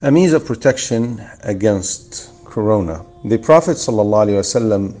A means of protection against corona. The Prophet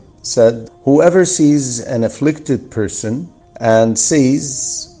ﷺ said, whoever sees an afflicted person and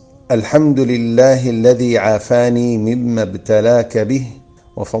says, Alhamdulillahi alladhi afani mimma btalaka bih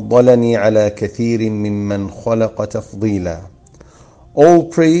wa faddalani ala kathirin mimman khalaqa tafdila. All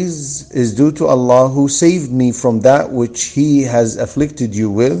praise is due to Allah who saved me from that which He has afflicted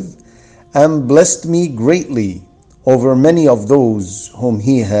you with and blessed me greatly over many of those whom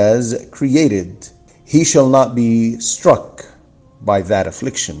He has created. He shall not be struck by that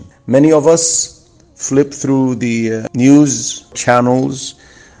affliction. Many of us flip through the news channels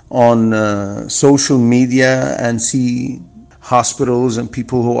on social media and see hospitals and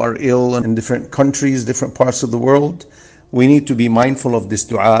people who are ill in different countries, different parts of the world. We need to be mindful of this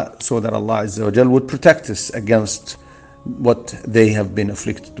dua so that Allah Azza wa Jal would protect us against what they have been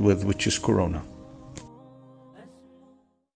afflicted with, which is corona.